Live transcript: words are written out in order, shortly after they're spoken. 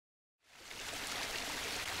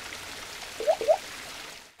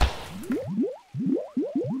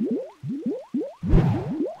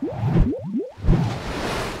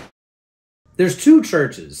There's two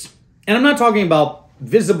churches, and I'm not talking about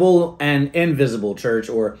visible and invisible church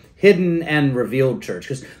or hidden and revealed church,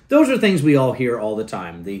 because those are things we all hear all the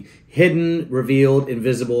time. The hidden, revealed,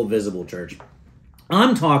 invisible, visible church.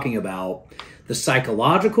 I'm talking about the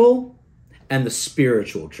psychological and the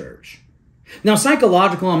spiritual church. Now,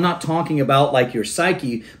 psychological, I'm not talking about like your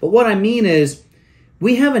psyche, but what I mean is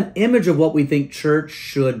we have an image of what we think church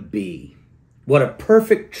should be, what a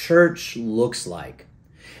perfect church looks like.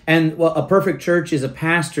 And well, a perfect church is a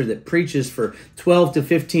pastor that preaches for 12 to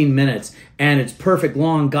 15 minutes, and it's perfect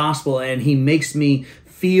long gospel, and he makes me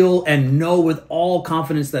feel and know with all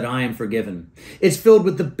confidence that I am forgiven. It's filled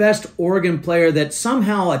with the best organ player that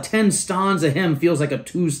somehow a 10 stanza hymn feels like a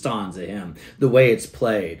 2 stanza hymn, the way it's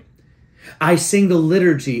played. I sing the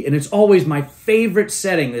liturgy, and it's always my favorite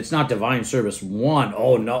setting. It's not Divine Service 1.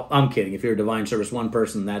 Oh, no, I'm kidding. If you're a Divine Service 1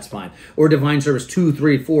 person, that's fine. Or Divine Service 2,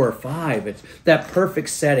 3, 4, or 5. It's that perfect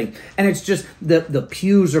setting. And it's just, the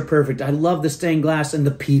pews are perfect. I love the stained glass and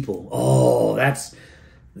the people. Oh,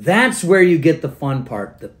 that's where you get the fun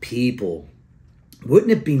part, the people.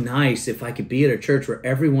 Wouldn't it be nice if I could be at a church where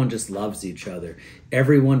everyone just loves each other,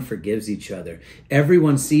 everyone forgives each other,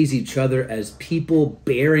 everyone sees each other as people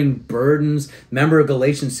bearing burdens? Remember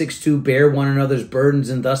Galatians 6:2, bear one another's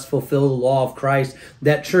burdens and thus fulfill the law of Christ.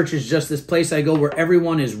 That church is just this place I go where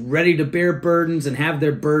everyone is ready to bear burdens and have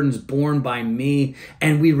their burdens borne by me.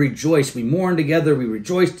 And we rejoice, we mourn together, we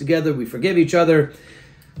rejoice together, we forgive each other,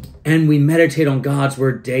 and we meditate on God's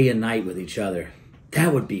word day and night with each other.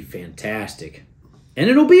 That would be fantastic. And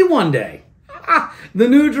it'll be one day. The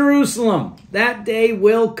New Jerusalem. That day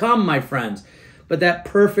will come, my friends. But that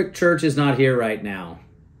perfect church is not here right now.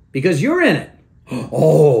 Because you're in it.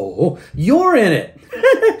 Oh, you're in it.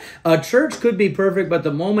 A church could be perfect, but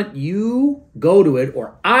the moment you go to it,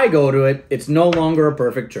 or I go to it, it's no longer a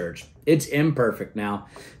perfect church. It's imperfect now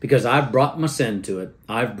because I've brought my sin to it.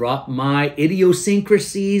 I've brought my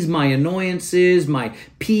idiosyncrasies, my annoyances, my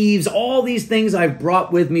peeves, all these things I've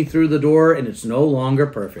brought with me through the door, and it's no longer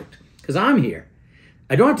perfect because I'm here.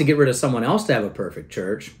 I don't have to get rid of someone else to have a perfect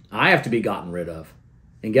church. I have to be gotten rid of.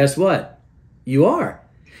 And guess what? You are.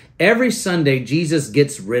 Every Sunday, Jesus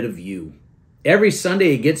gets rid of you. Every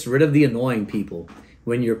Sunday, he gets rid of the annoying people.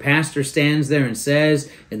 When your pastor stands there and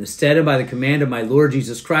says, in the stead and by the command of my Lord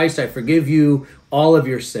Jesus Christ, I forgive you all of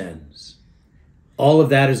your sins. All of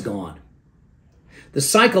that is gone. The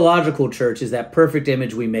psychological church is that perfect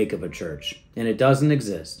image we make of a church, and it doesn't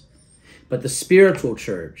exist. But the spiritual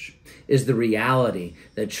church is the reality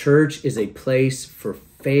that church is a place for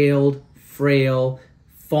failed, frail,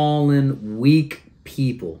 fallen, weak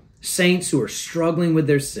people, saints who are struggling with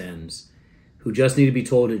their sins, who just need to be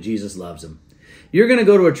told that Jesus loves them. You're going to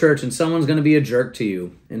go to a church and someone's going to be a jerk to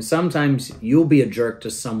you. And sometimes you'll be a jerk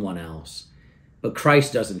to someone else. But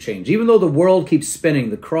Christ doesn't change. Even though the world keeps spinning,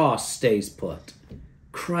 the cross stays put.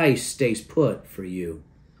 Christ stays put for you.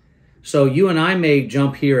 So you and I may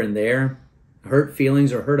jump here and there, hurt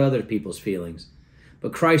feelings or hurt other people's feelings.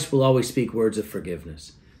 But Christ will always speak words of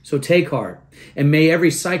forgiveness. So take heart, and may every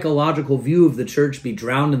psychological view of the church be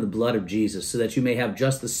drowned in the blood of Jesus, so that you may have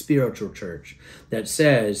just the spiritual church that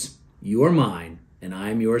says, you are mine, and I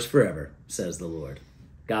am yours forever, says the Lord.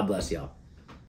 God bless y'all.